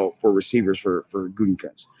well for receivers for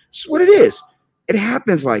Gutekunst. It's what it is. It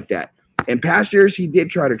happens like that. In past years, he did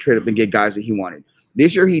try to trade up and get guys that he wanted.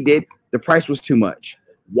 This year he did. The price was too much.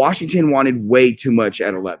 Washington wanted way too much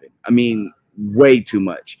at 11. I mean, way too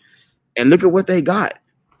much. And look at what they got.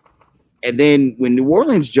 And then when New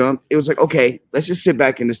Orleans jumped, it was like, okay, let's just sit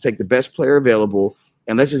back and just take the best player available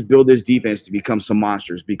and let's just build this defense to become some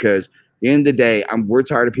monsters, because at the end of the day, we're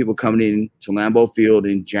tired of people coming in to Lambeau Field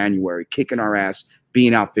in January, kicking our ass,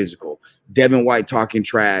 being out physical, Devin White talking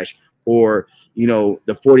trash, or the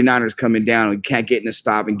 49ers coming down and can't get in a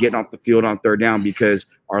stop and getting off the field on third down because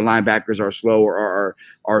our linebackers are slow, or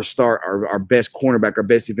our best cornerback, our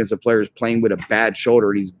best defensive player is playing with a bad shoulder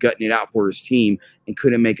and he's gutting it out for his team and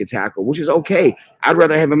couldn't make a tackle, which is okay. I'd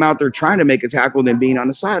rather have him out there trying to make a tackle than being on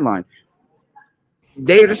the sideline.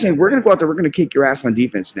 They are just saying, we're going to go out there, we're going to kick your ass on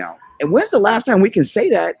defense now. And when's the last time we can say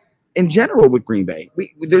that in general with Green Bay?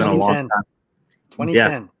 There's a long time. 2010.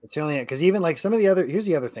 Yeah. It's the only, because even like some of the other, here's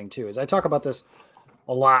the other thing too, is I talk about this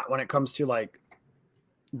a lot when it comes to like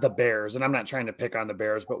the Bears, and I'm not trying to pick on the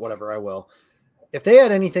Bears, but whatever, I will. if they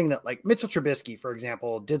had anything that, like Mitchell Trubisky, for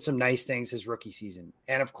example, did some nice things his rookie season.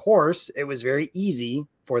 And of course, it was very easy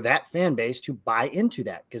for that fan base to buy into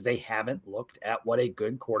that because they haven't looked at what a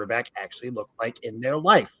good quarterback actually looks like in their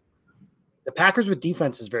life. The Packers with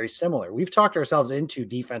defense is very similar. We've talked ourselves into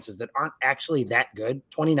defenses that aren't actually that good.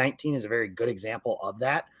 2019 is a very good example of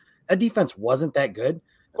that. That defense wasn't that good,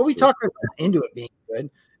 but we talked ourselves into it being good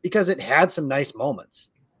because it had some nice moments.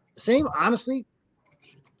 The same, honestly,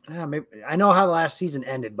 maybe, I know how the last season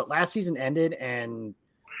ended, but last season ended and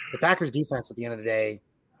the Packers defense at the end of the day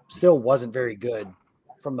still wasn't very good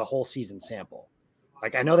from the whole season sample.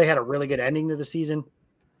 Like, I know they had a really good ending to the season,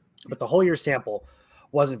 but the whole year sample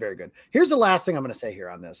wasn't very good. Here's the last thing I'm going to say here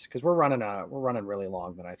on this, because we're running really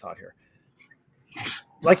long than I thought here.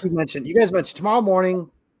 Like you guys mentioned tomorrow morning,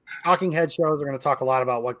 talking head shows are going to talk a lot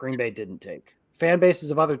about what Green Bay didn't take. Fan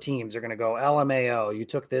bases of other teams are going to go, LMAO, you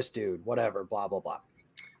took this dude, whatever, blah, blah, blah.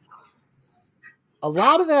 A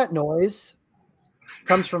lot of that noise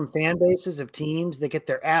comes from fan bases of teams that get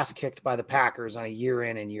their ass kicked by the Packers on a year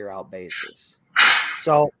in and year out basis.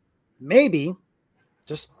 So maybe,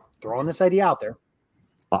 just throwing this idea out there,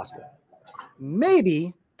 It's possible.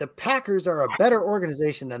 maybe the Packers are a better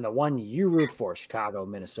organization than the one you root for, Chicago,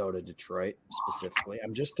 Minnesota, Detroit, specifically.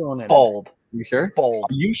 I'm just throwing that Bold. You sure? Bold.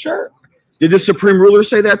 Are you sure? Did the Supreme Ruler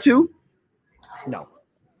say that too? No.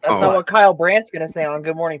 That's Oh. not what Kyle Brandt's going to say on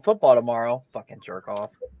Good Morning Football tomorrow. Fucking jerk off.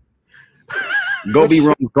 Go be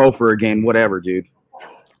Rome Gopher again, whatever, dude.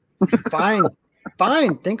 Fine.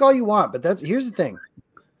 Think all you want, but here's the thing.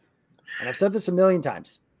 And I've said this a million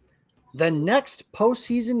times. The next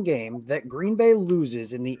postseason game that Green Bay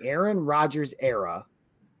loses in the Aaron Rodgers era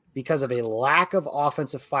because of a lack of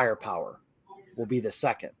offensive firepower will be the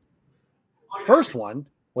second. First one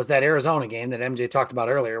was that Arizona game that MJ talked about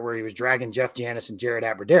earlier where he was dragging Jeff Janis and Jared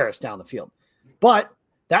Abbrederis down the field. But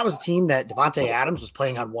that was a team that Devontae Adams was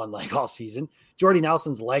playing on one leg all season. Jordy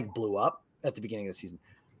Nelson's leg blew up at the beginning of the season.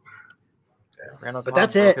 Randall But Cobb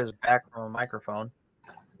that's broke it. his back from a microphone.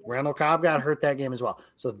 Randall Cobb got hurt that game as well.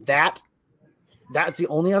 So that's the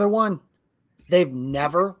only other one. They've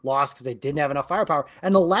never lost because they didn't have enough firepower.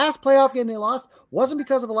 And the last playoff game they lost wasn't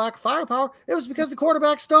because of a lack of firepower. It was because the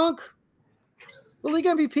quarterback stunk. The league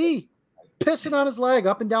MVP, pissing on his leg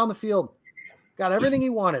up and down the field. Got everything he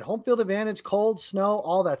wanted. Home field advantage, cold, snow,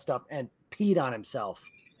 all that stuff, and peed on himself.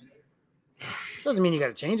 Doesn't mean you got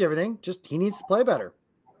to change everything. Just he needs to play better.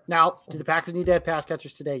 Now, do the Packers need to add pass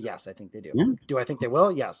catchers today? Yes, I think they do. Yeah. Do I think they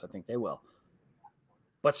will? Yes, I think they will.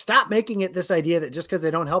 But stop making it this idea that just because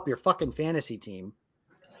they don't help your fucking fantasy team,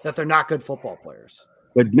 that they're not good football players.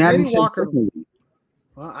 But Madden Maybe says Walker- differently.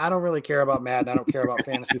 Well, I don't really care about Madden. I don't care about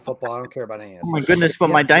fantasy football. I don't care about any of Oh my this. goodness, but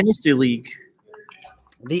Yeah. my dynasty league.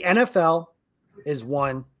 The NFL is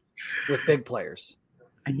one with big players.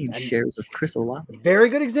 I need And- shares of Chris Olave. Very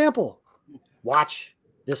good example. Watch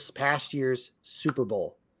this past year's Super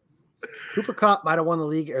Bowl. Cooper Kupp might have won the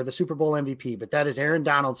league or the Super Bowl MVP, but that is Aaron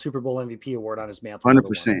Donald's Super Bowl MVP award on his mantle.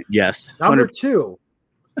 100%. Yes. Number two,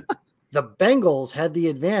 the Bengals had the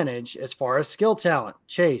advantage as far as skill talent.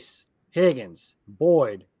 Chase, Higgins,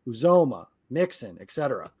 Boyd, Uzoma, Mixon,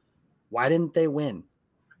 etc. Why didn't they win?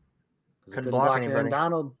 Because they Couldn't couldn't block block Aaron anybody.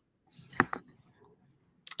 Donald.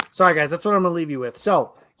 Sorry, guys. That's what I'm going to leave you with.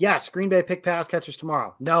 So, yes, Green Bay pick pass catchers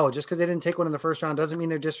tomorrow. No, just because they didn't take one in the first round doesn't mean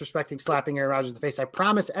they're disrespecting slapping Aaron Rodgers in the face. I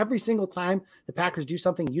promise every single time the Packers do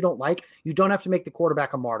something you don't like, you don't have to make the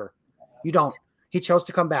quarterback a martyr. You don't. He chose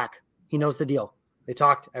to come back. He knows the deal. They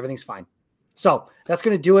talked. Everything's fine. So that's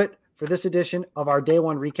going to do it for this edition of our day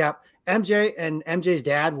one recap. MJ and MJ's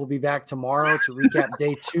dad will be back tomorrow to recap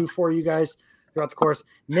day two for you guys throughout the course.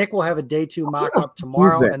 Nick will have a day two mock-up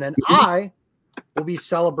tomorrow, that? and then I will be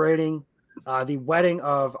celebrating the wedding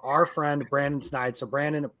of our friend Brandon Snide. So,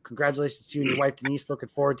 Brandon, congratulations to you and your wife, Denise. Looking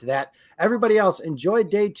forward to that. Everybody else, enjoy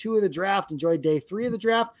day two of the draft. Enjoy day three of the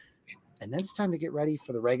draft. And then it's time to get ready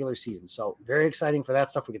for the regular season. So, very exciting for that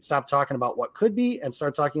stuff. We can stop talking about what could be and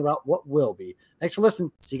start talking about what will be. Thanks for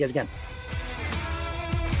listening. See you guys again.